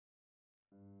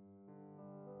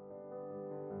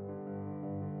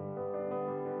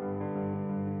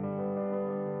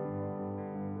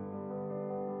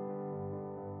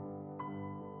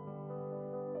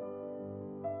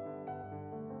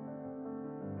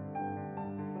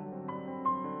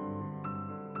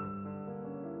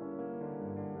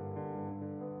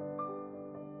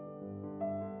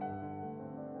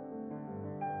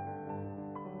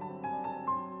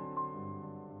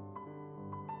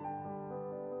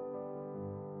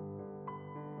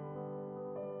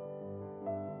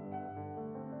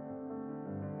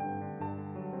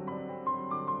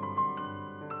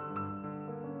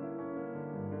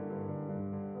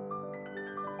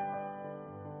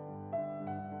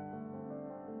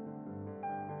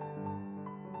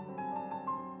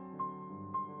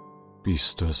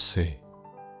23.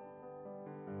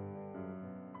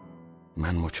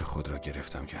 من مچ خود را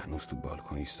گرفتم که هنوز تو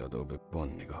بالکن ایستاده و به بن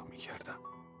نگاه می‌کردم.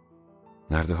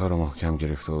 نرده ها را محکم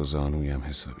گرفته و زانویم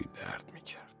حسابی درد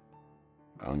می‌کرد.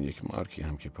 و آن یک مارکی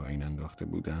هم که پایین انداخته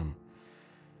بودم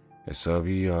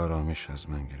حسابی آرامش از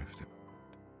من گرفته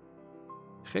بود.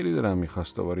 خیلی دلم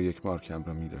می‌خواست دوباره یک مارکم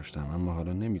را می‌داشتم، اما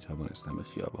حالا نمی‌توانستم به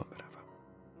خیابان بروم.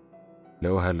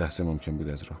 لئو هر لحظه ممکن بود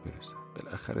از راه برسد.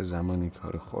 بالاخره زمانی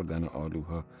کار خوردن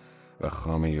آلوها و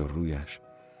خامه رویش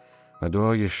و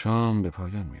دعای شام به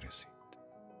پایان می رسید.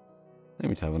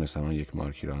 نمی توانستم آن یک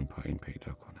مارکی را آن پایین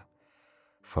پیدا کنم.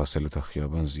 فاصله تا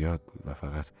خیابان زیاد بود و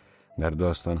فقط در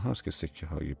داستان هاست که سکه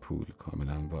های پول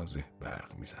کاملا واضح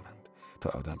برق می زنند تا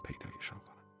آدم پیدایشان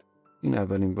کند. این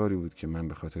اولین باری بود که من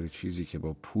به خاطر چیزی که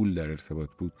با پول در ارتباط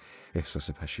بود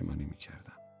احساس پشیمانی می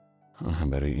کردم. آن هم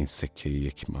برای این سکه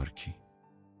یک مارکی.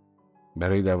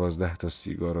 برای 12 تا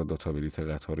سیگار و 2 تا بلیط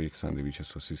قطار و 1 ساندویچ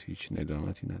سوسیس هیچ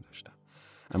ندامتی نداشتم.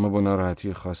 اما با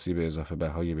ناراحتی خاصی به اضافه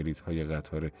بهای بلیط‌های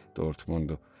قطار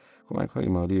دورتموند و کمک‌های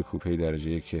مالی کوپه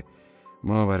درجه که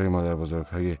ما برای مادر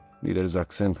بزرگ‌های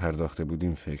نیدرزاکسن پرداخته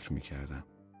بودیم فکر می‌کردم.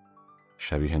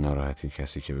 شبیه ناراحتی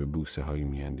کسی که به بوسه هایی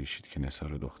می‌اندیشید که نثار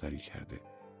دختری کرده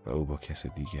و او با کس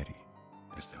دیگری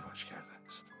ازدواج کرده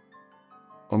است.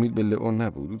 امید به لئو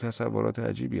نبود. او تصورات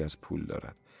عجیبی از پول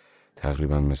دارد.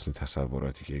 تقریبا مثل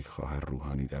تصوراتی که یک خواهر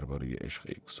روحانی درباره عشق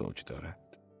یک زوج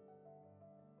دارد.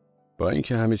 با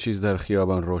اینکه همه چیز در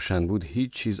خیابان روشن بود،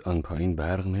 هیچ چیز آن پایین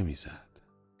برق نمیزد.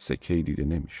 سکه‌ای دیده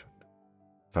نمیشد.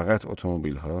 فقط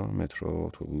اتومبیل‌ها، مترو،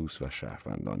 اتوبوس و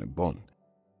شهروندان بن.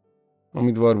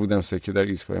 امیدوار بودم سکه در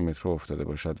ایستگاه مترو افتاده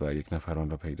باشد و یک نفر آن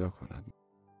را پیدا کند.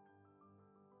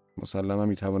 مسلما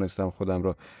میتوانستم خودم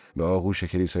را به آغوش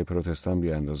کلیسای پروتستان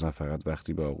بیاندازم، فقط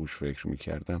وقتی به آغوش فکر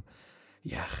میکردم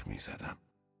یخ میزدم.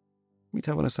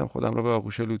 میتوانستم خودم را به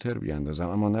آغوش لوتر بیاندازم،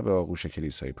 اما نه به آغوش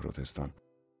کلیسای پروتستان.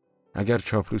 اگر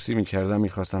چاپلوسی میکردم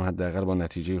میخواستم حداقل با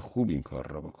نتیجه خوب این کار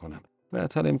را بکنم و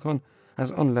حتی امکان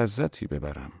از آن لذتی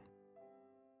ببرم.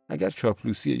 اگر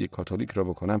چاپلوسی یک کاتولیک را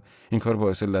بکنم این کار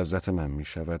باعث لذت من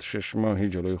میشود. 6 ماهی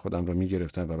جلوی خودم را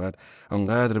میگرفتم و بعد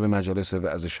آنقدر به مجالس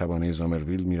وعظ شبانه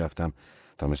زامرویل میرفتم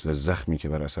تا مثل زخمی که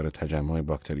بر اثر تجمع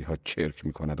باکتری ها چرک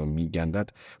میکند و میگندد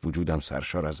وجودم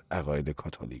سرشار از عقاید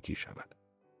کاتولیکی شود.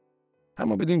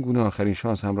 اما بدین گونه آخرین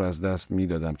شانس هم را از دست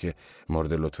میدادم که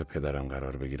مورد لطف پدرم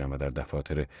قرار بگیرم و در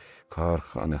دفاتر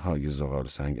کارخانه های زغال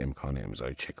سنگ امکان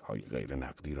امضای چک های غیر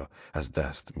نقدی را از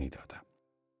دست میدادم.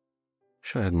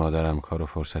 شاید مادرم کار و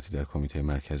فرصتی در کمیته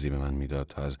مرکزی به من میداد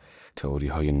تا از تئوری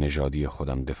های نژادی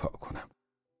خودم دفاع کنم.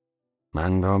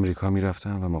 من به آمریکا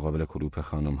میرفتم و مقابل کلوپ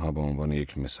خانم ها به عنوان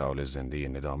یک مثال زنده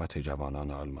ندامت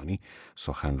جوانان آلمانی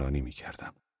سخنرانی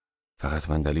میکردم. فقط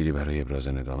من دلیلی برای ابراز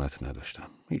ندامت نداشتم.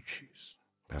 هیچ چیز.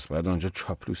 پس بعد آنجا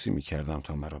چاپلوسی میکردم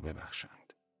تا مرا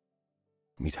ببخشند.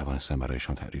 میتوانستم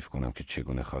برایشان تعریف کنم که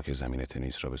چگونه خاک زمین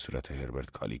تنیس را به صورت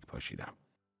هربرت کالیک پاشیدم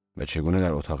و چگونه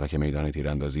در اتاقک میدان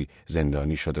تیراندازی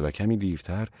زندانی شده و کمی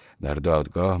دیرتر در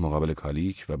دادگاه مقابل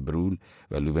کالیک و برول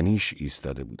و لوونیش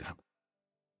ایستاده بودم.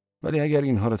 ولی اگر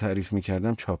اینها را تعریف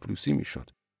میکردم چاپلوسی میشد.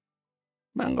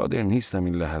 من قادر نیستم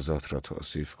این لحظات را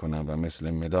توصیف کنم و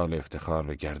مثل مدال افتخار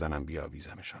به گردنم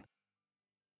بیاویزمشان.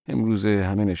 امروزه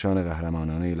همه نشان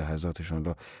قهرمانانه لحظاتشان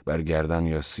را بر گردن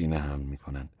یا سینه حمل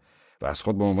می‌کنند و از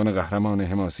خود به عنوان قهرمان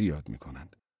حماسی یاد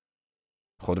می‌کنند.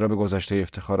 خود را به گذشته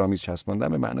افتخارآمیز چسباندن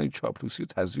به معنای چاپلوسی و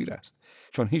تزویر است،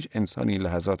 چون هیچ انسانی این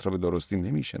لحظات را به درستی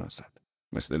نمی‌شناسد.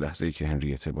 مثل لحظه‌ای که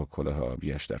هنریته با کلاه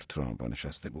آبیش در تراموا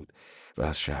نشسته بود و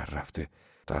از شهر رفته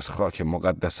تا از خاک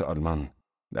مقدس آلمان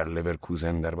در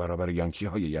لورکوزن در برابر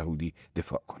یانکی‌های یهودی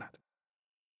دفاع کند.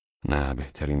 نه،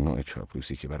 بهترین نوع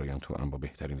چاپلوسی که برایم توأم با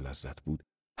بهترین لذت بود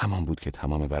همان بود که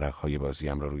تمام ورقهای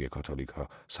بازیم را روی کاتولیک ها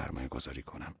سرمایه گذاری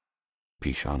کنم.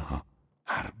 پیش آنها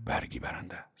هر برگی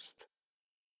برنده است.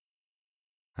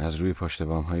 از روی پشت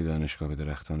بام‌های دانشگاه به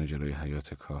درختان جلوی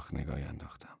حیاط کاخ نگاهی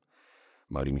انداختم.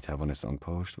 ماری میتوانست آن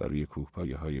پشت و روی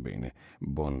کوهپایه‌های بین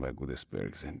بن و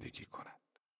گودسبرگ زندگی کند.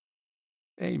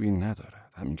 عیبی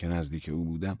ندارد. همین که نزدیک او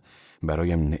بودم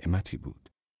برایم نعمتی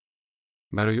بود.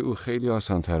 برای او خیلی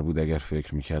آسان‌تر بود اگر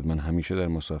فکر می‌کرد من همیشه در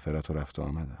مسافرت و رفت و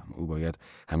آمدم. او باید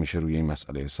همیشه روی این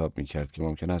مسئله حساب می‌کرد که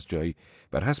ممکن است جایی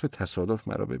بر حسب تصادف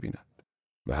مرا ببیند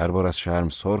و هر بار از شرم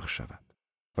سرخ شود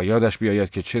و یادش بیاید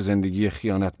که چه زندگی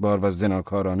خیانتبار و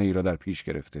زناکارانه ای را در پیش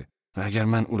گرفته و اگر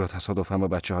من او را تصادفاً با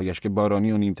بچه‌هایش که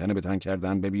بارانی و نیمتنه به تن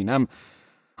کردن ببینم،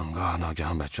 آنگاه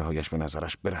ناگهان بچه‌هایش به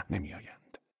نظرش برهنه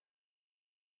می‌آیند.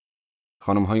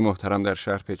 خانم‌های محترم در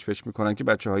شهر پچ پچ می‌کنند که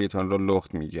بچه‌هایتان را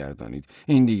لخت می‌گردانید.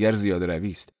 این دیگر زیاده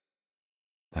روی است.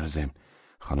 در ضمن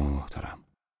خانم محترم،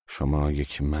 شما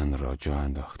یک من را جا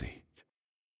انداختید.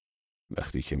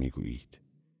 وقتی که میگویید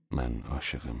من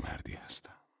عاشق مردی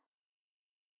هستم.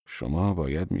 شما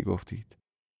باید میگفتید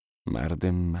مرد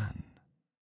من.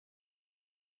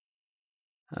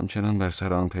 همچنان بر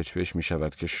سر آن پچ‌پچ می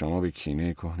شود که شما به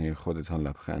کینه کهنه خودتان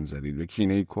لبخند زدید، به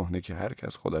کینه کهنه که هر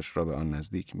کس خودش را به آن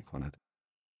نزدیک می کند،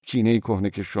 کینه کهنه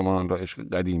که شما آن را عشق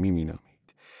قدیمی می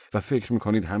نامید و فکر می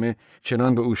کنید همه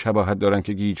چنان به او شباهت دارند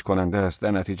که گیج کننده است.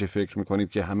 در نتیجه فکر می کنید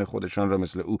که همه خودشان را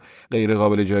مثل او غیر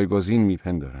قابل جایگزین می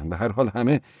پندارند. به هر حال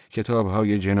همه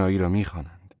کتاب‌های جنایی را می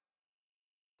خوانند.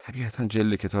 طبیعتاً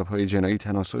جلد کتاب‌های جنایی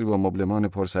تناسبی با مبلمان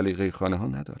پرسلیقه خانه ها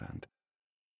ندارند.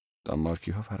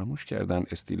 دانمارکی ها فراموش کردند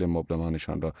استیل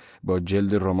مبلمانشان را با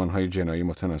جلد رمان‌های جنایی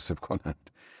متناسب کنند،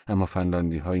 اما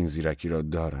فنلاندی ها این زیرکی را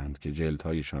دارند که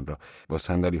جلدهایشان را با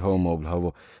صندلی ها و مبل ها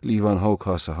و لیوان ها و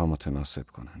کاسه ها متناسب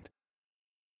کنند.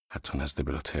 حتی نزد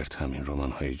بلوترت هم این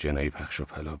رمان‌های جنایی پخش و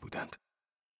پلا بودند.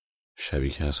 شبی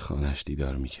که از خانه‌اش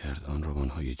دیدار می‌کرد آن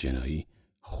رمان‌های جنایی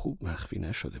خوب مخفی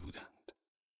نشده بودند.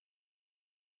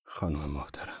 خانم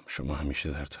محترم، شما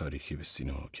همیشه در تاریکی به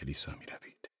سینما و کلیسا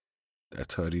می‌روید. در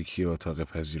تاریکی اتاق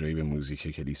پذیرایی به موزیک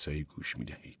کلیسایی گوش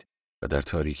می‌دهید و در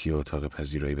تاریکی اتاق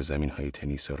پذیرایی به زمین‌های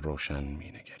تنیس روشن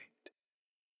می‌نگرید.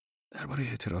 درباره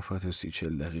اعترافات 30-40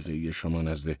 دقیقه‌ای شما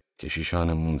نزد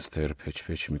کشیشان مونستر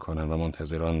پچ می‌کنند و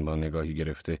منتظران با نگاهی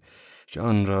گرفته که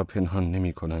آن را پنهان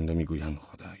نمی‌کنند و می‌گویند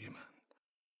خدای من،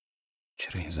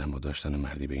 چرا این زن با داشتن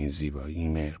مردی به این زیبایی،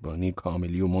 مهربانی،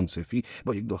 کاملی و منصفی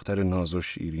با یک دختر ناز و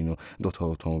شیرین و 2 تا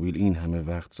اتومبیل این همه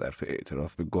وقت صرف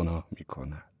اعتراف به گناه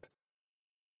می‌کند؟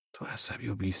 تو عصبی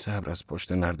و بی صبر از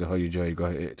پشت نرده‌های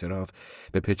جایگاه اعتراف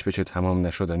به پچ تمام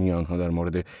نشدنی آنها در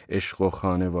مورد عشق و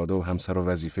خانواده و همسر و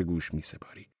وظیفه گوش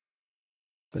می‌سپاری.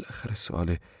 بالاخره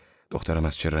سوال دخترم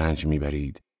از چه رنج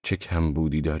میبرید، چه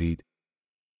کمبودی دارید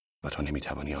و تو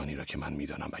نمیتوانی آنی را که من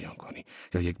میدانم بیان کنی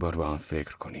یا یک بار به آن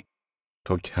فکر کنی.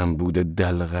 تو کمبود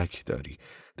دلقک داری،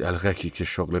 دلقکی که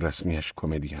شغل رسمیش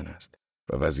کمدین است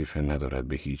و وظیفه ندارد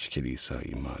به هیچ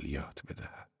کلیسایی مالیات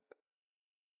بدهد.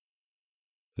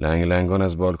 لنگ لنگان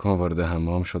از بالکن وارد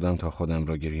حمام شدم تا خودم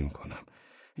را گریم کنم.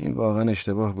 این واقعا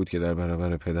اشتباه بود که در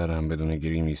برابر پدرم بدون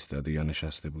گریم ایستاده یا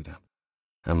نشسته بودم،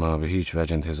 اما به هیچ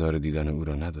وجه انتظار دیدن او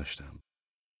را نداشتم.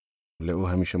 لئو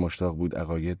همیشه مشتاق بود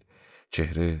عقاید،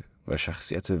 چهره و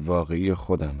شخصیت واقعی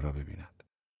خودم را ببیند.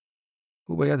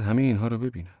 او باید همه اینها را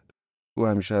ببیند. او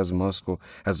همیشه از ماسک و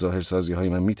از ظاهرسازی های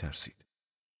من میترسید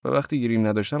و وقتی گریم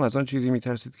نداشتم از آن چیزی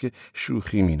میترسید که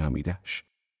شوخی مینامیدش.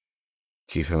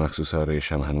 کیف مخصوص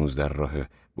آرایشم هنوز در راه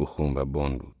بخون و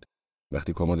بن بود.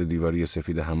 وقتی کمد دیواری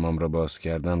سفید حمام را باز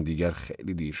کردم دیگر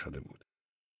خیلی دیر شده بود.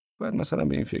 بعد مثلا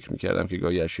به این فکر میکردم که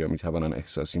گاهی اشیا میتوانند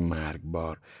احساسی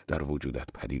مرگبار در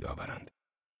وجودت پدید آورند.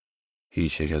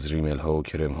 هیچ یک از ریمل ها و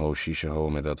کرم ها و شیشه ها و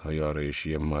مدادهای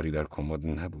آرایشی ماری در کمد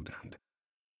نبودند.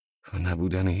 و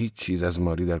نبودن هیچ چیز از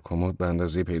ماری در کمد به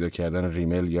اندازه پیدا کردن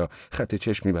ریمل یا خط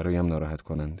چشمی برایم ناراحت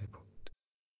کننده بود.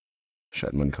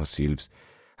 شاید مونیکا سیلوز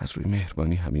از روی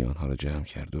مهربانی همه آنها را جمع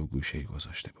کرده و گوشه‌ای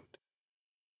گذاشته بود.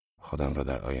 خودم را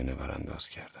در آینه ورانداز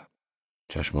کردم.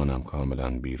 چشمانم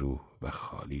کاملا بیروح و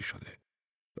خالی شده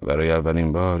و برای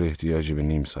اولین بار احتیاجی به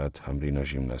نیم ساعت تمرین و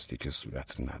ژیمناستیک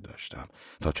صورت نداشتم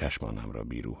تا چشمانم را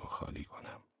بیروح و خالی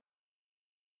کنم.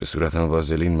 به صورتم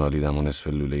وازلین مالیدم و نصف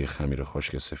لوله خمیر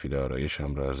خشک سفید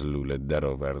آرایشم را از لوله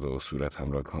درآورد و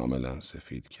صورتم را کاملا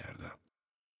سفید کردم.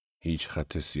 هیچ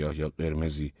خط سیاه یا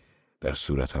قرمزی در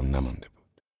صورتم نمانده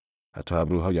بود. حتی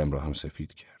ابروهایم را هم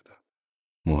سفید کردم.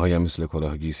 موهایم مثل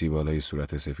کلاه گیسی بالای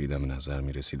صورت سفیدم به نظر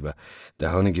می رسید و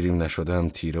دهان گریم نشدم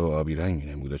تیره و آبی رنگ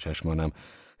می نمود و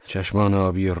چشمان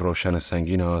آبی روشن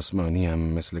سنگین آسمانیم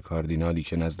مثل کاردینالی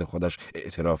که نزد خودش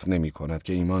اعتراف نمی کند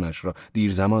که ایمانش را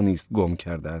دیر زمانی است گم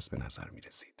کرده است به نظر می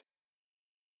رسید.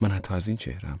 من حتی از این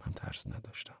چهره هم ترس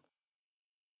نداشتم.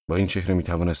 با این چهره می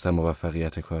توانستم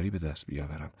موفقیت کاری به دست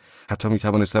بیاورم. حتی می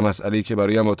توانستم مسئله‌ای که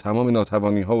برایم با تمام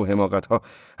ناتوانی ها و حماقت ها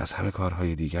از همه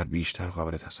کارهای دیگر بیشتر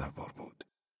قابل تصور بود.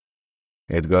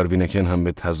 ادگار وینکن هم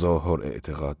به تظاهر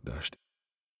اعتقاد داشت.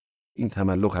 این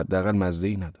تملق حداقل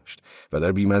مزه‌ای نداشت و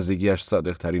در بی‌مزگی‌اش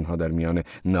صادق‌ترین ها در میان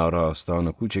ناراستان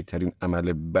و کوچکترین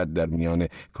عمل بد در میان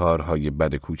کارهای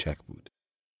بد کوچک بود.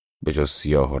 به جز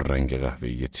سیاه و رنگ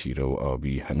قهوه‌ای تیره و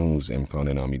آبی هنوز امکان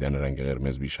نامیدن رنگ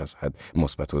قرمز بیش از حد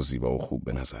مثبت و زیبا و خوب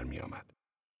به نظر می آمد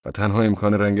و تنها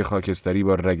امکان رنگ خاکستری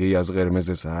با رگه‌ای از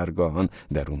قرمز سحرگاهان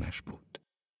درونش بود.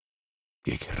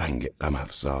 یک رنگ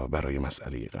غم‌افزا برای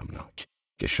مسئله غمناک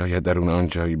که شاید درون آن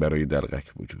جایی برای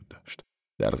دلقک وجود داشت.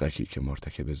 دلقکی که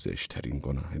مرتکب زشت‌ترین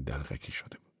گناه دلقکی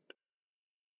شده بود.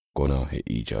 گناه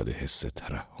ایجاد حس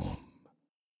ترحم.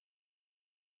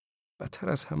 بدتر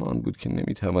از همان بود که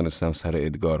نمی‌توانستم سر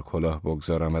ادگار کلاه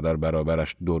بگذارم و در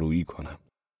برابرش دورویی کنم.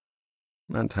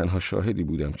 من تنها شاهدی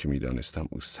بودم که میدانستم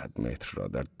او 100 متر را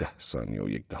در 10 ثانیه و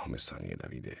 1/10 ثانیه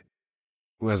دویده.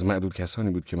 او از معدود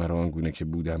کسانی بود که مرا آنگونه که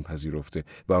بودم پذیرفته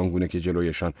و آنگونه که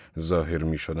جلویشان ظاهر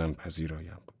می شدم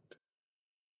پذیرایم بود.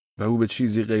 و او به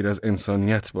چیزی غیر از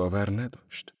انسانیت باور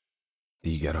نداشت.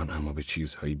 دیگران اما به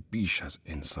چیزهای بیش از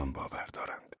انسان باور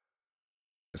دارند.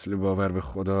 مثل باور به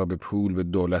خدا، به پول، به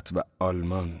دولت و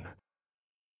آلمان.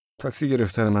 تاکسی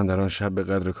گرفتن من در آن شب به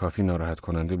قدر کافی ناراحت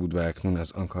کننده بود و اکنون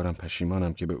از آن کارم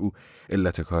پشیمانم که به او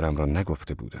علت کارم را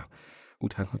نگفته بودم. او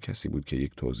تنها کسی بود که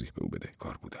یک توضیح به او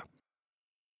بدهکار بودم.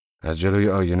 از جلوی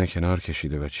آینه کنار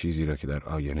کشیده و چیزی را که در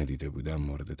آینه دیده بودم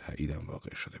مورد تاییدم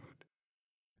واقع شده بود.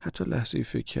 حتی لحظه‌ای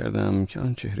فکر کردم که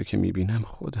آن چهره که می‌بینم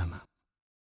خودمم.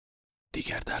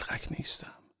 دیگر دلقک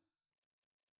نیستم.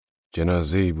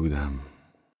 جنازه‌ای بودم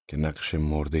که نقش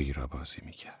مرده‌ای را بازی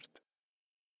می‌کرد.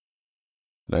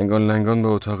 لنگان لنگان به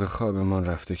اتاق خوابمان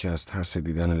رفته که از ترس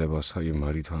دیدن لباسهای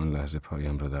ماری تا آن لحظه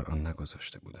پایم را در آن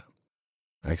نگذاشته بودم.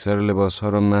 اکثر لباسها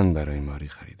را من برای ماری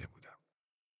خریده بودم.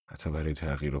 حتی برای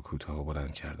تغییر و کوتاه و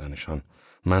بلند کردنشان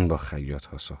من با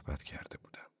خیاط‌ها صحبت کرده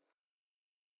بودم.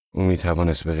 او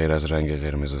می‌توانست به غیر از رنگ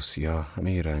قرمز و سیاه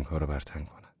همه رنگ‌ها را بر تن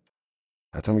کند.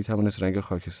 حتی می‌توانست رنگ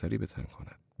خاکستری به تن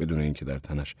کند بدون اینکه در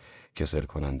تنش کسل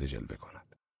کننده جلوه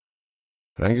کند.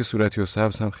 رنگ صورتی و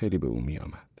سبز هم خیلی به او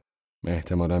می‌آمد. من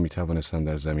احتمالاً می‌توانستم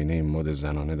در زمینه مد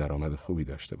زنانه درآمد خوبی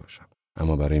داشته باشم،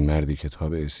 اما برای مردی که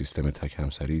تابع سیستم تک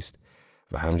همسری است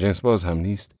و همجنس باز هم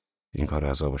نیست، این کار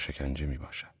عذاب و شکنجه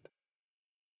میباشد.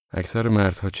 اکثر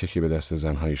مردها چکی به دست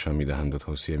زنهایشان میدهند و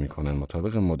توصیه میکنند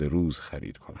مطابق مد روز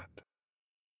خرید کند.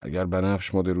 اگر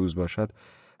بنفش مد روز باشد،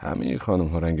 همه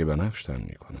خانم‌ها رنگ بنفش تن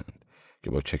میکنند که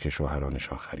با چک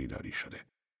شوهرانشان خریداری شده.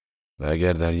 و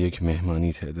اگر در یک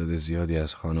مهمانی تعداد زیادی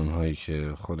از خانم‌هایی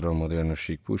که خود را مدرن و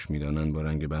شیک پوش می‌دانند با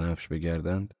رنگ بنفش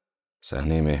بگردند،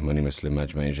 صحنه مهمانی مثل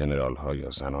مجمع ژنرال‌ها یا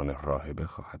زنان راهبه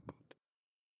خواهد بود.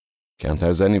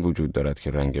 کمتر زنی وجود دارد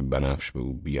که رنگ بنفش به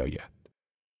او بیاید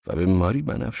و به ماری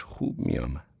بنفش خوب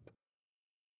می‌آمد.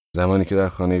 زمانی که در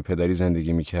خانه پدری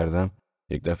زندگی می‌کردم،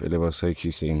 یک دفعه لباس‌های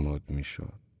کیسه این مد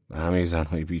می‌شد و همه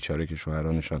زن‌های بیچاره که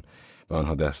شوهرانشان به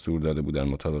آنها دستور داده بودند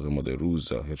مطابق مد روز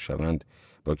ظاهر شوند،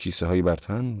 با کیسه هایی بر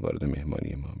تن وارد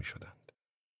مهمانی ما می شدند.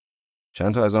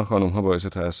 چند تا از آن خانم ها باعث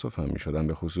تأسف هم می شدند،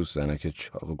 به خصوص زنک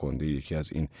چاق و گنده یکی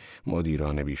از این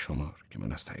مدیران بیشمار که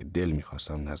من از ته دل می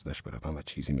خواستم نزدش بروم و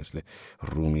چیزی مثل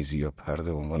رومیزی یا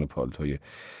پرده عنوان پالتوی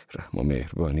رحم و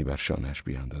مهربانی بر شانه‌اش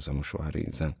بیاندازم و شوهر این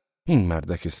زن، این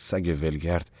مردک سگ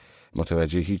ولگرد،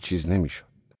 متوجه هیچ چیز نمی شد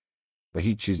و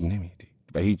هیچ چیز نمی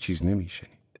دید و هیچ چیز نمی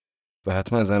شنید. و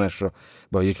حتما زنش را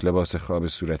با یک لباس خواب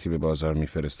صورتی به بازار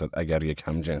می‌فرستاد اگر یک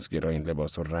همجنسگرا این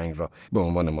لباس و رنگ را به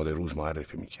عنوان مد روز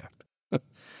معرفی می‌کرد.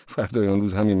 فردای آن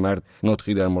روز همین مرد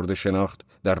نطقی در مورد شناخت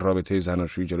در رابطه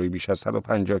زناشویی جلوی بیش از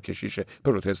 150 کشیش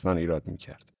پروتستان ایراد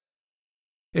می‌کرد.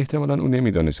 احتمالاً او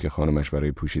نمی‌دانست که خانمش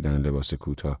برای پوشیدن لباس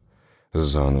کوتاه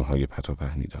زانوهای پت و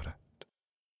پهنی دارد.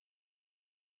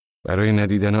 برای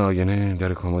ندیدن آینه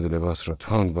در کمد لباس را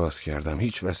تند باز کردم.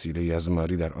 هیچ وسیله‌ای از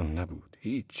ماری در آن نبود.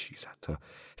 هیچ چیز، حتی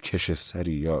کش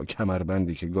سری یا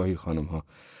کمربندی که گاهی خانم‌ها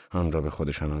آن را به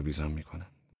خودشان آویزان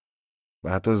می‌کنند.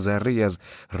 و حتی ذره‌ای از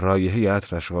رایحه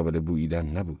عطرش قابل بوییدن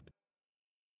نبود.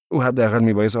 او حداقل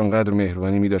میبایست آنقدر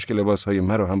مهربانی می‌داشت که لباس‌های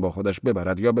مرا هم با خودش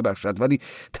ببرد یا ببخشد، ولی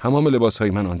تمام لباس‌های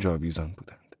من آنجا آویزان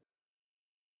بودند.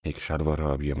 یک شلوار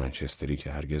آبی منچستری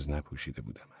که هرگز نپوشیده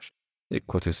بودمش. یک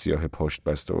کت سیاه پشت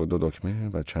بسته و 2 دکمه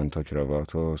و چند تا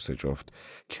کراوات و 3 جفت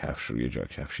کفش روی جا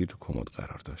کفشی تو کمد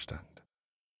قرار داشتند.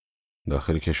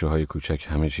 داخل کشوهای کوچک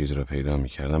همه چیز را پیدا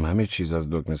می‌کردم، همه چیز از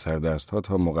دکمه سردست‌ها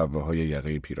تا مقواهای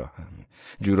یقه پیراهن،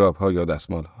 جوراب‌ها یا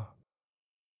دستمال‌ها.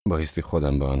 بایستی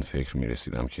خودم به آن فکر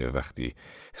می‌رسیدم که وقتی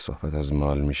صحبت از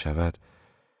مال می‌شود،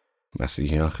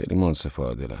 مسیحیان خیلی منصف و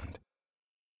عادلند.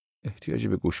 احتیاجی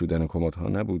به گشودن کمدها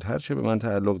نبود. هرچه به من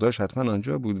تعلق داشت حتما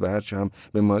آنجا بود و هرچه هم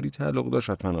به ماری تعلق داشت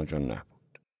حتما آنجا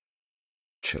نبود.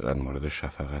 چقدر مورد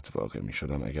شفقت واقع می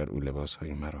شدم اگر او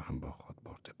لباسهای مرا هم با خود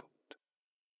برده بود.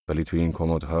 ولی توی این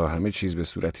کمدها همه چیز به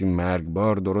صورتی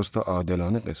مرگبار درست و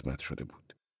عادلانه قسمت شده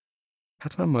بود.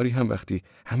 حتما ماری هم وقتی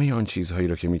همه آن چیزهایی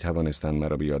را که می توانستند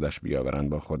مرا به یادش بیاورند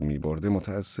با خود می برده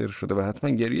متأثر شده و حتما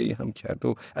گریه‌ای هم کرده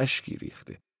و اشکی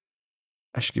ریخته.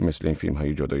 اشکی مثل این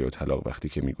فیلم‌های جدایی و طلاق وقتی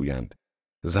که میگویند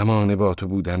زمان با تو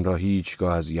بودن را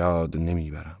هیچگاه از یاد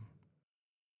نمیبرم.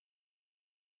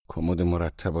 کمد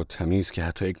مرتب و تمیز که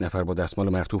حتی یک نفر با دستمال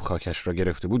مرطوب خاکش را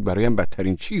گرفته بود برایم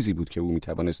بدترین چیزی بود که او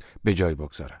میتوانست به جای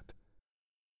بگذارد.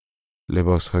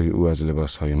 لباسهای او از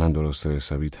لباسهای من درست و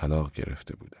حسابی طلاق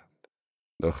گرفته بودند.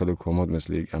 داخل کمد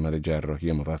مثل یک عمل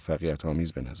جراحی موفقیت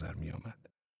آمیز به نظر می آمد.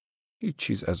 هیچ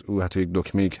چیز از او، حتی یک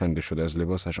دکمه کنده شده از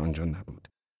لباسش آنجا نبود.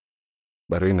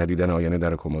 برای ندیدن آینه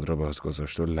در کمد را باز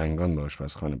گذاشت و لنگان به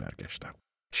آشپزخانه برگشتم.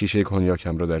 شیشه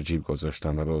کنیاکم را در جیب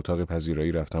گذاشتم و به اتاق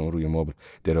پذیرایی رفتم و روی مبل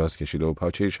دراز کشیده و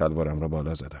پاچه شلوارم را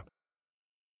بالا زدم.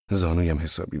 زانویم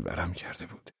حسابی ورم کرده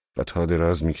بود و تا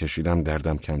دراز می‌کشیدم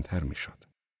دردم کمتر می‌شد.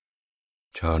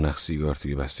 4 نخ سیگار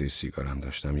توی بسته سیگارم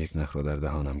داشتم. 1 نخ را در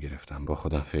دهانم گرفتم. با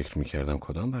خودم فکر می‌کردم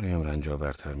کدام برایم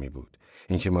رنجاورتر می‌بود.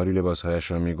 اینکه ماری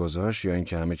لباسهایش را می‌گذاشت یا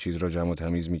اینکه همه چیز را جمع و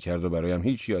تمیز می‌کرد و برایم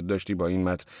هیچ یادداشتی با این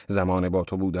متن زمان با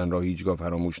تو بودن را هیچگاه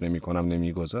فراموش نمی‌کنم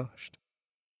نمی‌گذاشت.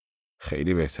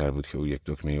 خیلی بهتر بود که او یک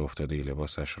دکمه افتاده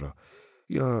لباسش را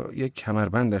یا یک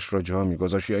کمربندش را جا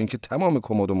می‌گذاشت یا اینکه تمام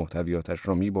کمد و محتویاتش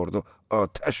را می‌برد و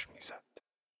آتش می‌زد.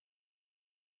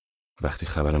 وقتی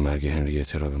خبر مرگ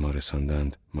هنریته را به ما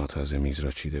رساندند، ما تازه میز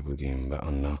را چیده بودیم و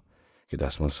آنا که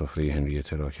دستمال سفره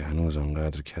هنریته را که هنوز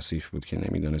آنقدر کثیف بود که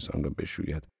نمی‌دانست آن را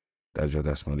بشوید، در جا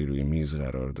دستمالی روی میز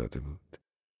قرار داده بود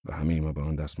و همه ما به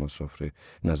آن دستمال سفره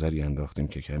نظری انداختیم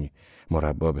که کمی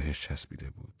مربا بهش چسبیده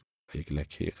بود و یک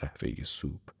لکه قهوه‌ای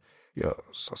سوپ یا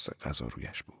سس غذا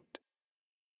رویش بود.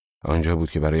 آنجا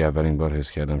بود که برای اولین بار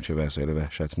حس کردم چه وسایل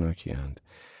وحشتناکی اند،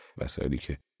 وسایلی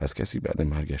که از کسی بعد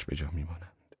مرگش به جا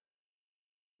می‌مانند.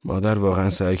 مادر واقعا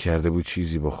سعی کرده بود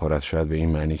چیزی بخورد، شاید به این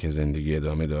معنی که زندگی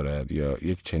ادامه دارد یا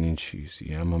یک چنین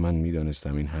چیزی، اما من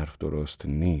میدانستم این حرف درست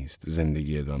نیست.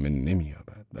 زندگی ادامه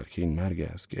نمی‌یابد، بلکه این مرگ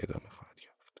است که ادامه خواهد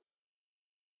یافت.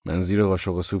 من زیر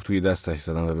قاشق و سوپ توی دستش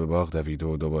زدم و به باغ دویده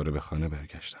و دوباره به خانه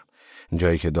برگشتم،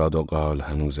 جایی که داد و قال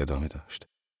هنوز ادامه داشت.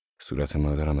 صورت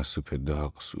مادرم از سوپ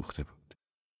داغ سوخته بود.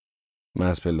 من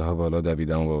از پله‌ها بالا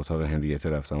دویدم و به اتاق هنریته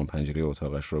رفتم و پنجره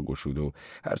اتاقش را گشود و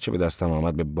هرچه به دستم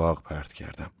آمد به باغ پرت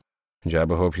کردم.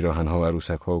 جعبه‌ها، پیراهن‌ها و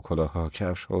عروسک‌ها و کلاه‌ها،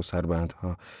 کفش‌ها و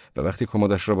سربندها و وقتی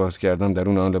کمدش را باز کردم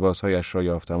درون آن لباس‌هایش را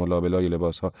یافتم و لابلای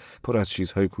لباس‌ها پر از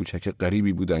چیزهای کوچک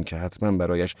غریبی بودند که حتما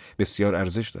برایش بسیار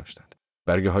ارزش داشتند.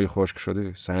 برگه‌های خشک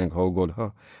شده، سنگ‌ها و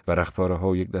گل‌ها و رختپاره‌ها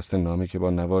و یک دسته نامه که با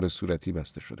نوار صورتی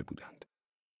بسته شده بودند.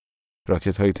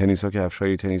 راکت‌های تنیس و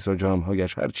کفش‌های تنیس و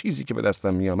جام‌هایش، هر چیزی که به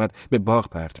دستم می‌آمد به باغ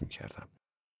پرت می‌کردم.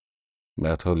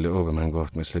 بعدها لئو به من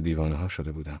گفت مثل دیوانه‌ها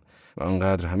شده بودم و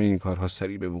آنقدر همه این کارها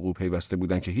سریع به وقوع پیوسته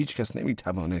بودند که هیچ کس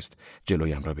نمی‌توانست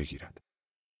جلویم را بگیرد.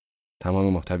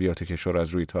 تمام محتویات کشو را از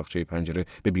روی تاقچه پنجره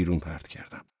به بیرون پرت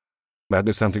کردم. بعد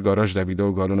به سمت گاراژ دویده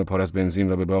و گالون پر از بنزین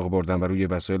را به باغ بردم و روی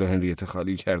وسایل هنریته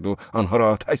خالی کرد و آنها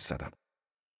را آتش زدم.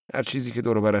 هر چیزی که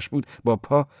دور و برش بود با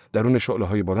پا درون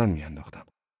شعله‌های بلند می‌انداختم.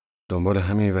 دنبال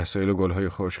همه وسایل و گل‌های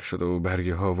خشک شده و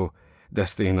برگه‌ها و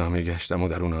دسته نامه گشتم و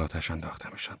درون آتش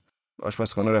انداختمشان.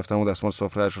 آشپزخانه رفتم و دستمال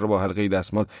سفره‌اش را با حلقه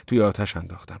دستمال توی آتش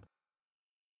انداختم.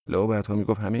 لئو بعدها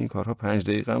میگفت همه این کارها 5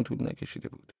 دقیقه هم طول نکشیده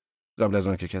بود. قبل از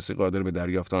آن که کسی قادر به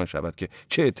دریافت آن شود که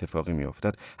چه اتفاقی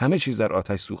میافتد، همه چیز در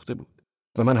آتش سوخته بود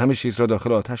و من همه چیز را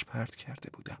داخل آتش پرت کرده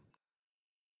بودم.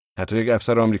 حتی یک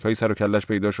افسر آمریکایی سر و کله‌اش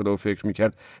پیدا شده و فکر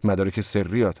میکرد مدارک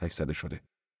سری آتش زده شده.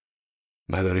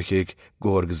 مدارک یک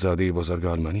گرگزاده بزرگ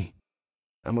آلمانی.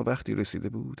 اما وقتی رسیده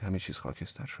بود همه چیز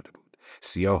خاکستر شده بود،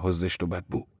 سیاه و زشت و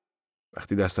بدبو.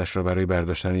 وقتی دستش را برای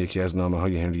برداشتن یکی از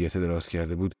نامه‌های هنریته دراز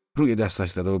کرده بود، روی دستش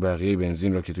زده و بقیه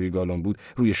بنزین را که توی گالون بود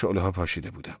روی شعله‌ها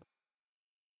پاشیده بودم.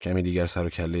 کمی دیگر سر و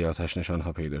کله آتش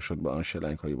نشان‌ها پیدا شد با آن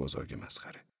شلنگ‌های بزرگ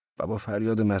مسخره و با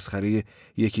فریاد مسخره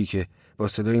یکی که با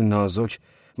صدای نازک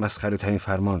مسخره‌ترین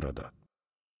فرمان را داد: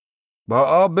 با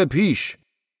آب به پیش!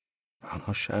 و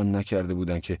آنها شرم نکرده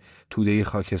بودند که توده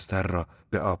خاکستر را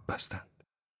به آب بستند.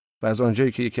 و از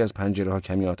آنجایی که یکی از پنجره‌ها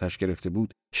کمی آتش گرفته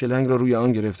بود، شلنگ را روی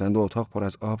آن گرفتند و اتاق پر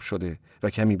از آب شده و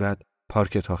کمی بعد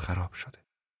پارکت‌ها خراب شده.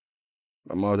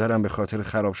 و مادرم به خاطر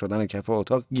خراب شدن کف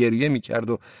اتاق گریه می‌کرد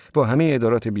و با همه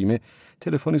ادارات بیمه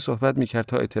تلفنی صحبت می‌کرد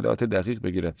تا اطلاعات دقیق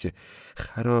بگیرد که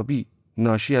خرابی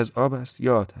ناشی از آب است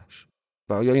یا آتش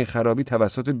و آیا این خرابی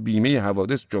توسط بیمه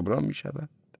حوادث جبران می‌شود.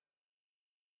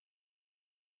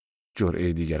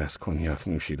 جرعه دیگر از کنیاک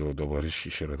نوشید و دوباره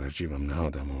شیشه را در جیبم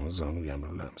نهادم و زانویم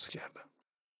را لمس کردم.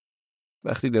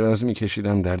 وقتی دراز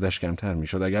می‌کشیدم دردش کمتر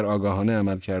می‌شد. اگر آگاهانه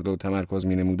عمل کرده و تمرکز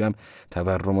می‌نمودم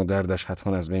تورم و دردش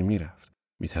حتما از بین می‌رفت.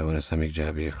 می‌توانستم یک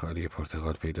جعبه خالی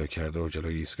پرتقال پیدا کرده و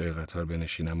جلوی ایستگاه قطار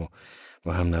بنشینم و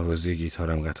با هم نوازی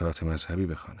گیتارم قطعات مذهبی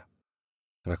بخوانم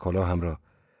و کلاهم را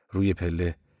روی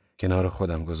پله کنار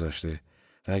خودم گذاشته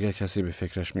و اگر کسی به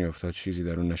فکرش می‌افتاد چیزی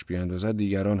درونش بیاندازد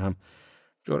دیگران هم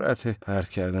جرأت پرت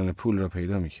کردن پول را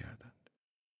پیدا می‌کردند.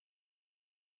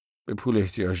 به پول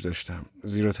احتیاج داشتم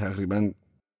زیرا تقریباً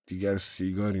دیگر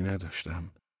سیگاری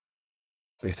نداشتم.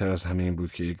 بهتر از همه این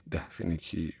بود که یک 10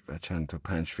 فنیکی و چند تا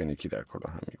 5 فنیکی در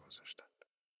کلاهم می‌گذاشتند.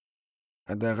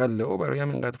 حداقل لئو برایم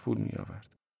اینقدر پول می‌آورد.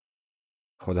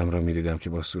 خودم را می‌دیدم که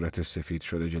با صورت سفید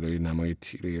شده جلوی نمای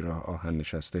تیره راه آهن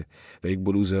نشسته و یک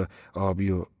بلوز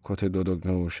آبی و کت 2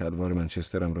 دگمه و شلوار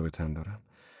منچسترم را به تن دارم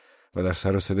و در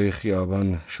سر و صدای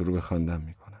خیابان شروع به خواندن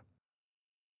میکنم.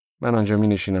 من آنجا می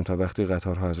نشینم تا وقتی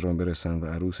قطارها از راه برسند و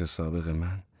عروس سابق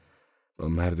من با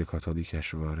مرد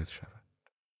کاتولیکش وارد شود.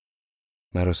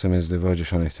 مراسم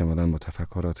ازدواجشان احتمالاً با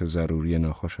تفکرات ضروری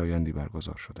ناخوشایندی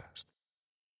برگزار شده است.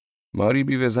 ماری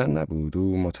بیوه‌زن نبود،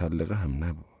 او مطلقه هم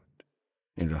نبود.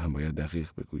 این را هم باید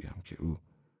دقیق بگویم که او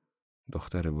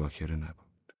دختر باکره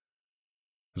نبود.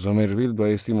 زومرویل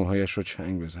بایستی موهایش را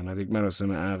چنگ بزند. یک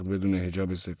مراسم عقد بدون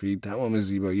حجاب سفید تمام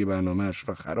زیبایی برنامه‌اش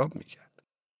را خراب می‌کرد.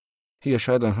 یا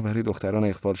شاید آنها برای دختران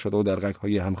اخفال شده و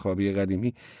دلقک‌های همخوابی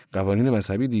قدیمی قوانین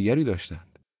مذهبی دیگری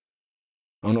داشتند.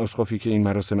 آن اسقفی که این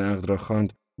مراسم عقد را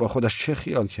خواند با خودش چه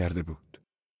خیال کرده بود؟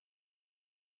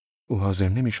 او حاضر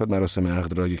نمی‌شد مراسم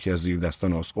عقد را یکی از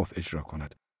زیردستان اسقف اجرا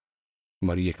کند.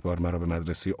 ماری یک بار مرا به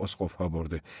مدرسه اسقف‌ها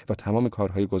برده و تمام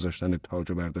کارهای گذاشتن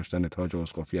تاج و برداشتن تاج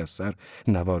اسقفی از سر،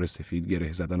 نوار سفید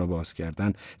گره زدن و باز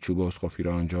کردن، چوب اسقفی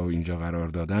را آنجا و اینجا قرار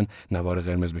دادن، نوار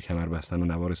قرمز به کمر بستن و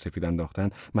نوار سفید انداختن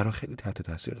مرا خیلی تحت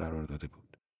تاثیر قرار داده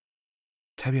بود.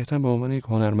 طبیعتاً به عنوان یک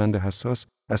هنرمند حساس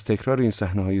از تکرار این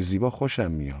صحنه‌های زیبا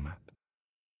خوشم می‌آمد.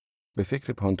 به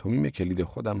فکر پانتومیم کلید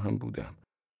خودم هم بودم.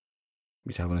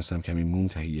 می توانستم کمی موم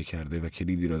تهیه کرده و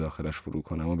کلیدی را داخلش فرو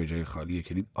کنم و به جای خالی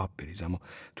کلید آب بریزم و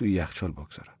توی یخچال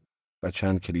بگذارم و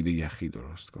چند کلید یخی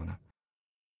درست کنم.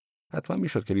 حتما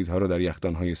میشد کلیدها را در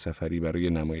یخدان‌های سفری برای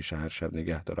نمایش هر شب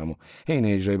نگه دارم و حین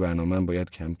اجرای برنامه‌ام باید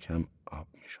کم کم آب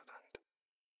می‌شدند.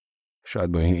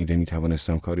 شاید با این ایده می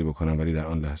توانستم کاری بکنم، ولی در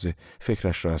آن لحظه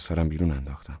فکرش را از سرم بیرون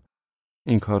انداختم.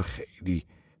 این کار خیلی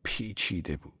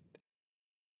پیچیده بود.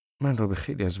 من را به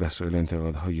خیلی از وسایل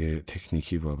انتقال‌های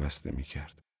تکنیکی وابسته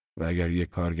می‌کرد و اگر یک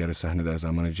کارگر صحنه در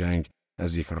زمان جنگ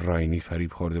از یک راینی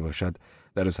فریب خورده باشد،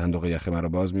 در صندوق یخ مرا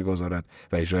باز می‌گذارد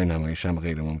و اجرای نمایشم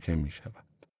غیر ممکن می‌شود.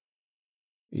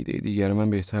 ایده دیگر من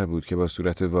بهتر بود که با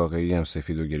صورت واقعی هم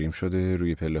سفید و گریم شده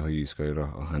روی پله‌های ایستگاه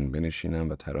راه آهن بنشینم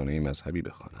و ترانه مذهبی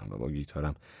بخوانم و با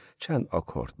گیتارم چند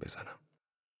آکورد بزنم.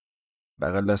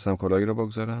 بغل دستم کلاهی را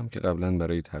بگذارم که قبلا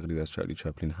برای تقلید از چارلی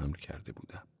چاپلین حمل کرده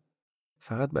بودم.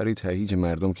 فقط برای تهییج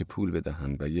مردم که پول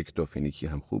بدهند و 1-2 فنیکی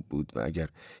هم خوب بود و اگر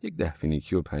 10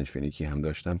 فنیکی و 5 فنیکی هم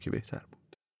داشتم که بهتر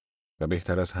بود. و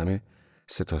بهتر از همه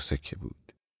 3 سکه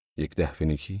بود. 10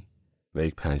 فنیکی و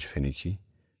 5 فنیکی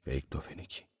و 2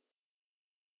 فنیکی.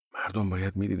 مردم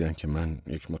باید می‌دیدند که من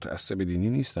یک متعصب دینی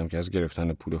نیستم که از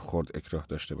گرفتن پول خرد اکراه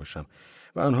داشته باشم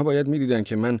و آنها باید می‌دیدند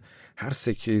که من هر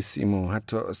سکه سیم و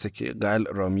حتی سکه قل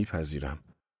را میپذیرم.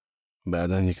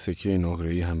 بعداً 1 سکه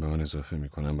نقره‌ای هم به آن اضافه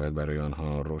می‌کنم. باید برای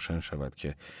آنها روشن شود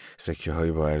که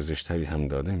سکه‌های با ارزش‌تری هم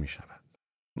داده می‌شود.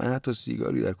 من حتی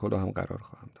سیگاری در کلاهم قرار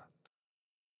خواهم داد.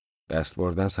 دست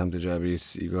بردن سمت جعبه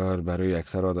سیگار برای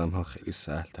اکثر آدم‌ها خیلی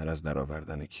سهل‌تر از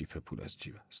درآوردن کیف پول از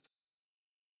جیب است.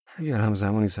 اگر هم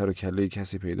زمانی سر و کله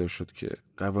کسی پیدا شد که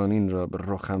قوانین را به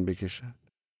رخم بکشد،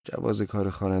 جواز کار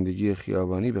خوانندگی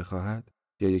خیابانی بخواهد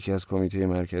یا یکی از کمیته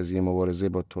مرکزی مبارزه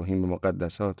با توهین به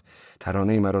مقدسات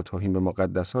ترانه مرا توهین به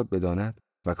مقدسات بداند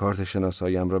و کارت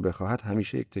شناساییم را بخواهد،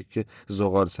 همیشه 1 تکه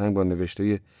زغال سنگ با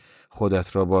نوشته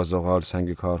خودت را با زغال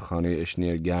سنگ کارخانه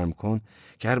اشنیر گرم کن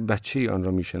که هر بچه‌ای آن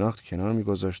را میشناخت کنار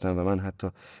میگذاشتم و من حتی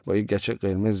با 1 گچ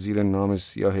قرمز زیر نام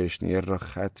سیاه اشنیر را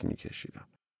خط میکشیدم.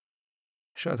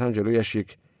 شاید هم جلویش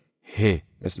 1 ه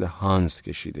مثل هانس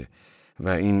کشیده و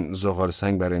این زغال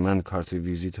سنگ برای من کارت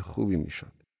ویزیت خوبی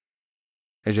میشد.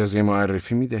 اجازه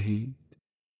معرفی میدهید؟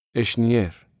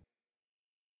 اشنیر.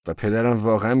 و پدرم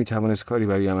واقعا میتوانست کاری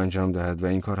برایم انجام دهد و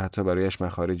این کار حتی برایش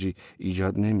مخارجی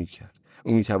ایجاد نمیکرد.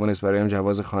 او میتوانست برایم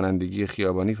جواز خوانندگی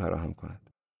خیابانی فراهم کند.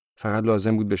 فقط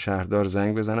لازم بود به شهردار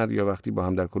زنگ بزند یا وقتی با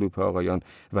هم در کلوپ آقایان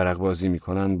ورق بازی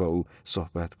میکنند با او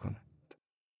صحبت کند.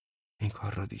 این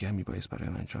کار را دیگر میبایست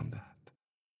برایم انجام دهد.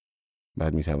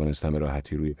 بعد میتوانستم به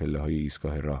راحتی روی پله‌های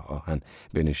ایستگاه راه آهن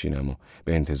بنشینم و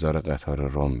به انتظار قطار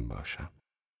روم باشم.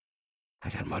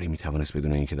 اگر ماری میتوانست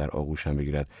بدون اینکه در آغوشم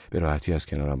بگیرد به راحتی از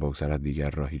کنارم بگذرد، دیگر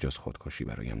راهی جز خودکشی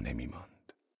برایم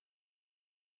نمیماند.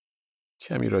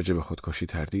 کمی راجع به خودکشی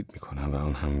تردید میکنم و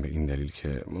آن هم به این دلیل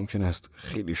که ممکن است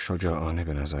خیلی شجاعانه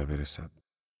به نظر برسد.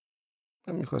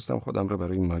 من میخواستم خودم را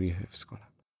برای ماری حفظ کنم.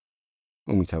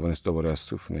 او میتوانست دوباره از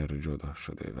سوفنر جدا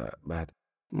شده و بعد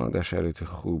ما در شرایط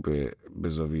خوب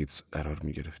بزوویتس قرار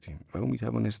میگرفتیم و او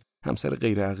میتوانست همسر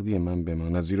غیر عقدی من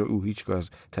بماند، زیرا او هیچگاه از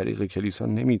طریق کلیسا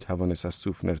نمیتوانست از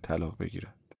سوفنر طلاق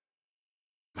بگیرد.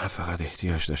 من فقط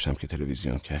احتیاج داشتم که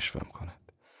تلویزیون کشفم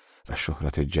کند و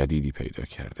شهرت جدیدی پیدا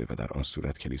کرده و در آن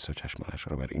صورت کلیسا چشمانش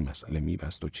را بر این مسئله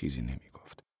میبست و چیزی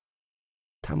نمیگفت.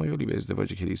 تمایلی به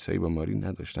ازدواج کلیسایی با ماری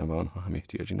نداشتم و آنها هم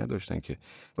احتیاجی نداشتند که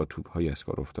با توپ‌های از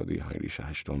کار افتاده هاینریش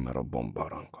 8 مرا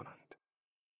بمباران کنند.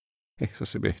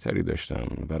 احساس بهتری داشتم.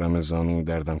 ورم زانو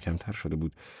دردم کمتر شده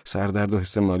بود. سردرد و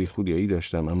حس مالی خولیایی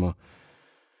داشتم، اما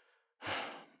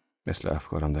مثل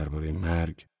افکارم درباره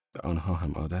مرگ به آنها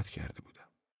هم عادت کرده بودم.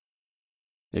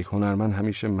 یک هنرمند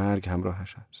همیشه مرگ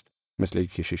همراهش است، مثل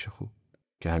یک کشیش خوب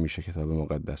که همیشه کتاب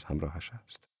مقدس همراهش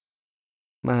است.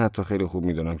 من حتی خیلی خوب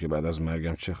میدونم که بعد از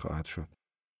مرگم چه خواهد شد.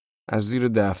 از زیر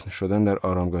دفن شدن در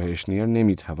آرامگاه اشنیر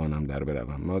نمیتوانم در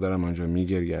بروم. مادرم آنجا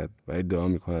میگرید و ادعا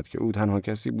میکند که او تنها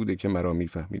کسی بوده که مرا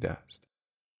میفهمیده است.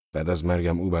 بعد از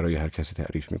مرگم او برای هر کسی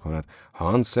تعریف میکند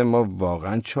هانس ما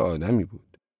واقعا چه آدمی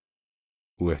بود.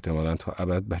 او احتمالاً تا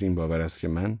ابد بر این باور است که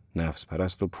من نفس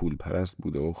پرست و پول پرست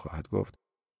بوده و خواهد گفت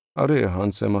آره،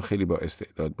 هانس ما خیلی با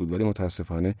استعداد بود، ولی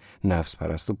متاسفانه نفس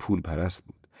پرست و پول پرست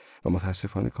بود و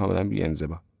متاسفانه کاملا بی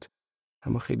انضباط،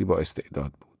 اما خیلی با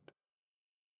استعداد بود.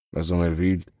 و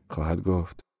زومرویلد خواهد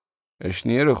گفت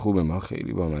اشنیر خوب ما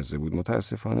خیلی بامزه بود،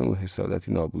 متاسفانه او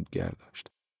حسادتی نابودگر داشت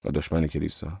و دشمن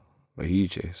کلیسا و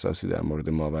هیچ احساسی در مورد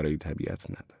ماورای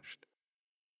طبیعت نداشت.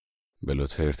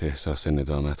 بلوترت احساس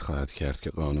ندامت خواهد کرد که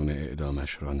قانون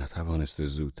اعدامش را نتوانست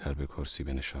زودتر به کرسی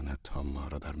بنشاند تا ما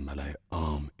را در ملأ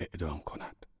عام اعدام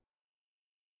کند.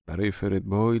 برای فرد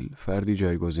بویل فردی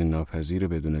جایگزین ناپذیر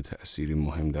بدون تأثیری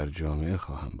مهم در جامعه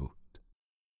خواهم بود.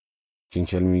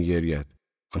 کینکل می‌گرید،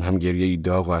 آن هم گریه‌ای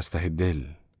داغ و از ته دل.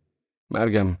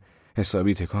 مرگم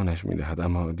حسابی تکانش می‌دهد،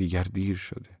 اما دیگر دیر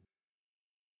شده.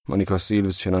 مونیکا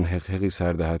سیلوز چنان حقحقی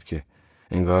سر دهد که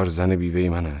انگار زن بیوه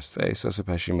من است و احساس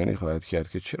پشیمانی خواهد کرد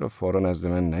که چرا فورا نزد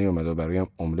من نیامد و برایم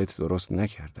املت درست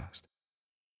نکرده است.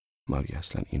 ماری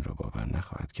اصلا این را باور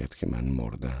نخواهد کرد که من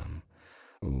مردم.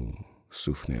 او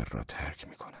سوفنر را ترک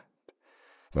می کند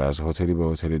و از هتلی به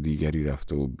هتل دیگری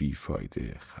رفته و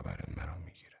بیفایده خبر مرا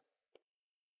می گیرد.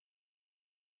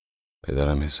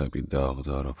 پدرم حسابی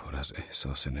داغدار و پر از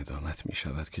احساس ندامت می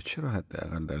شود که چرا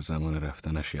حداقل در زمان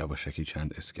رفتنش یواشکی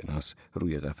چند اسکناس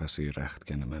روی قفسه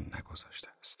رختکن من نگذاشته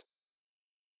است.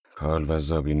 کارل و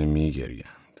زابینه می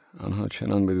گریند. آنها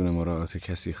چنان بدون مراعات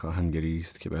کسی خواهند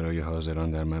گریست که برای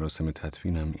حاضران در مراسم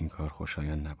تدفینم این کار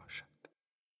خوشایند نباشد.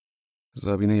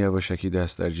 زابینه یواشکی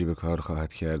دست در جیب کار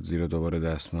خواهد کرد، زیرا دوباره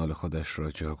دستمال خودش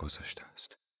را جا گذاشته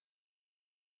است.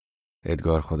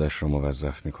 ادگار خودش را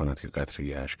موظف می کند که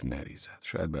قطره اشک نریزد.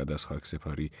 شاید بعد از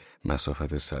خاکسپاری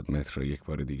مسافت 100 متر را یک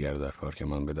بار دیگر در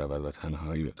پارکمان بدود و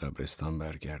تنهایی به قبرستان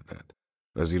برگردد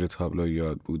و زیر تابلو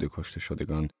یاد بود کشته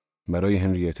شدگان برای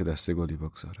هنریته دسته گلی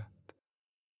بگذارد.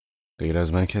 غیر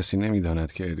از من کسی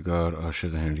نمی‌داند که ادگار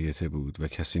عاشق هنریته بود و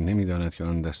کسی نمی‌داند که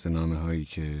آن دسته نامه هایی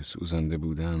که سوزانده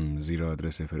بودم زیر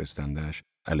آدرس فرستنده‌اش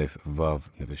الف واو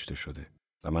نوشته شده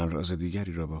و من راز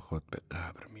دیگری را با خود به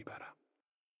قبر میبرم.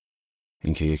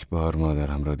 اینکه یک بار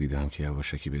مادرم را دیدم که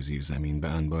یواشکی به زیر زمین به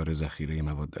انبار ذخیره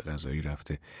مواد غذایی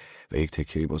رفته و یک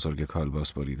تکه بزرگ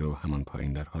کالباس بریده و همان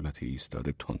پایین در حالت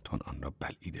ایستاده تون آن را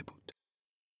بلعیده بود.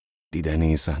 دیدن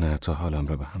این صحنه حتی حالم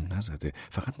را به هم نزده،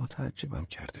 فقط متعجبم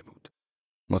کرده بود.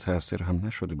 متأثر هم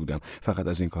نشده بودم، فقط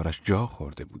از این کارش جا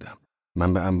خورده بودم.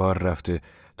 من به انبار رفته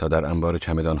تا در انبار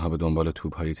چمدانها به دنبال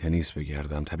توپ‌های تنیس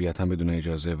بگردم، طبیعتاً بدون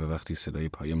اجازه، و وقتی صدای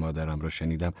پای مادرم را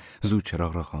شنیدم زود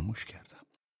چراغ را خاموش کردم.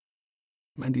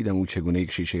 من دیدم او چگونه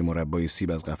یک شیشه مربای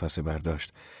سیب از قفسه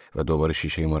برداشت و دوباره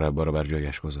شیشه مربا را بر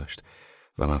جایش گذاشت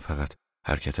و من فقط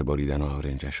حرکت بریدن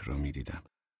آرنجش را می‌دیدم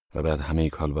و بعد همه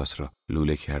کالباس را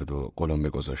لوله کرد و قلمبه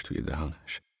گذاشت توی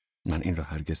دهانش. من این را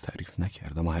هرگز تعریف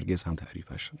نکردم و هرگز هم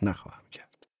تعریفش نخواهم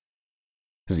کرد.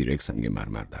 زیر یک سنگ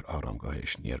مرمر در آرامگاه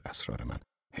اشنیر اسرار من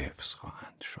حفظ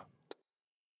خواهند شد.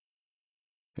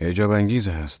 اعجاب انگیز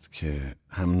است که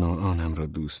هم نوعانم را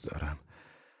دوست دارم،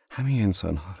 همه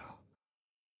انسانها را.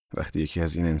 وقتی یکی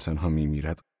از این انسانها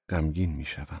میمیرد غمگین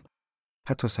میشوم.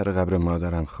 حتی سر قبر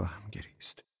مادرم خواهم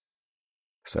گریست.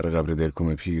 سر قبر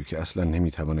دلکوم پیر که اصلا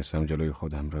نمیتوانستم جلوی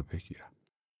خودم را بگیرم.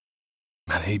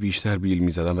 من هی بیشتر بیل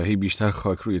میزدم و هی بیشتر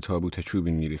خاک روی تابوت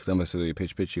چوبین میریختم و صدای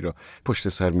پچ پچی را پشت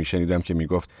سر میشنیدم که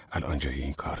میگفت الان جای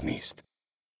این کار نیست.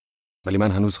 ولی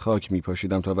من هنوز خاک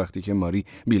میپاشیدم تا وقتی که ماری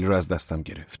بیل را از دستم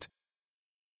گرفت.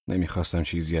 نمیخواستم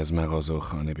چیزی از مغازه و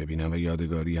خانه ببینم و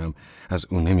یادگاری هم از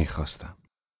اون نمیخواستم.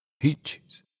 هیچ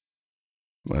چیز.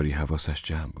 ماری حواسش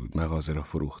جمع بود. مغازه را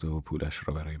فروخته و پولش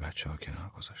را برای بچه‌ها کنار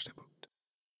گذاشته بود.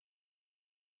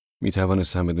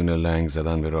 میتوانستم بدون لنگ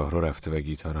زدن به راهرو رفته و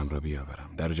گیتارم را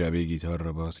بیاورم. در جعبه گیتار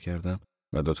را باز کردم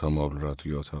و 2 مبل را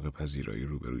توی اتاق پذیرایی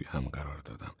روبروی هم قرار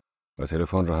دادم و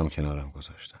تلفن را هم کنارم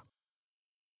گذاشتم.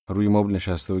 روی مبل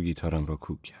نشسته و گیتارم را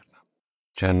کوک کردم.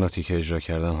 چند نوتی که اجرا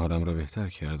کردم حالم را بهتر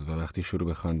کرد و وقتی شروع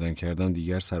به خواندن کردم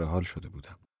دیگر سر حال شده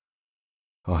بودم.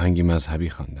 آهنگی مذهبی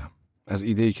خواندم. از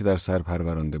ایده‌ای که در سر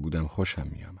پرورانده بودم خوشم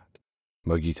می‌آمد.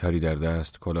 با گیتاری در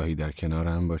دست، کلاهی در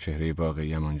کنارم، با چهره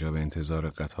واقعیم آنجا به انتظار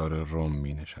قطار روم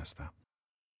می نشستم.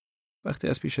 وقتی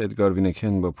از پیش ادگار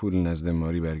وینکن با پول نزد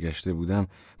ماری برگشته بودم،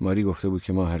 ماری گفته بود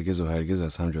که ما هرگز و هرگز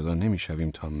از هم جدا نمی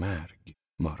شویم تا مرگ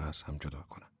ما را از هم جدا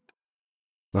کند.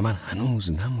 و من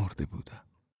هنوز نمرده بودم.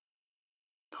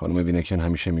 خانم وینکن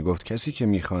همیشه می گفت کسی که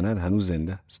می خواند هنوز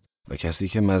زنده است و کسی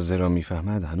که مزه را می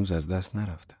فهمد هنوز از دست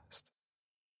نرفته است.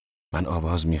 من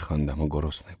آواز می خواندم و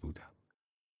گرسنه بودم.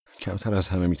 کمتر از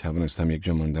همه می توانستم یک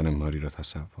جا ماندن ماری را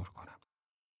تصور کنم.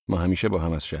 ما همیشه با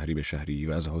هم از شهری به شهری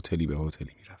و از هتلی به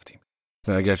هتلی می رفتیم.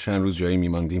 و اگر چند روز جایی می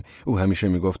ماندیم، او همیشه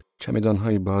می گفت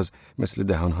چمدان‌های باز مثل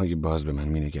دهان‌های باز به من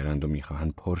می نگرند و می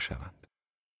خواهند پر شوند.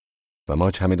 و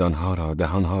ما چمدان‌ها را،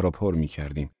 دهان‌ها را پر می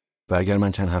کردیم. و اگر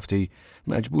من چند هفته‌ای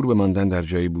مجبور به ماندن در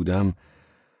جایی بودم،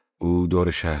 او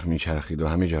دور شهر می چرخید و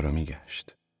همه جا را می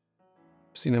گشت.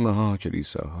 سینماها،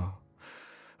 کلیساها،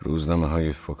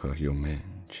 روزنامه‌های فکاهی و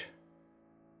منچ.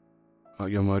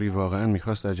 آیا ماری واقعاً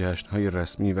می‌خواست در جشن‌های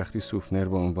رسمی وقتی سوفنر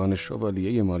به عنوان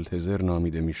شوالیه مالتزر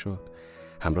نامیده می‌شد،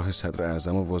 همراه صدر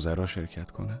اعظم و وزرا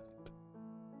شرکت کند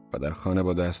و در خانه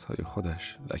با دست‌های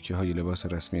خودش لکه‌های لباس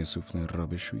رسمی سوفنر را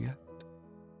بشوید؟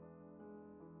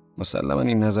 مسلماً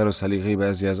این نظر و سلیقه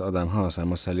بعضی از آدم‌هاست،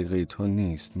 اما سلیقه تو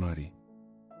نیست ماری.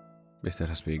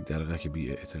 بهتر است به یک دلقک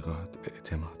بی‌اعتقاد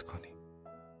اعتماد کنی.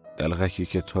 دلقکی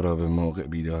که تو را به موقع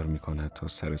بیدار می‌کند تا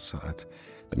سر ساعت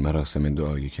به مراسم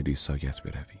دعای کلیسایت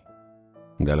بروی.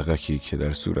 دلقکی که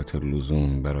در صورت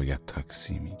لزوم برایت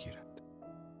تاکسی می‌گیرد.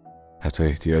 حتی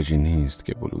احتیاجی نیست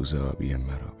که بلوز آبی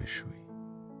مرا بشویی.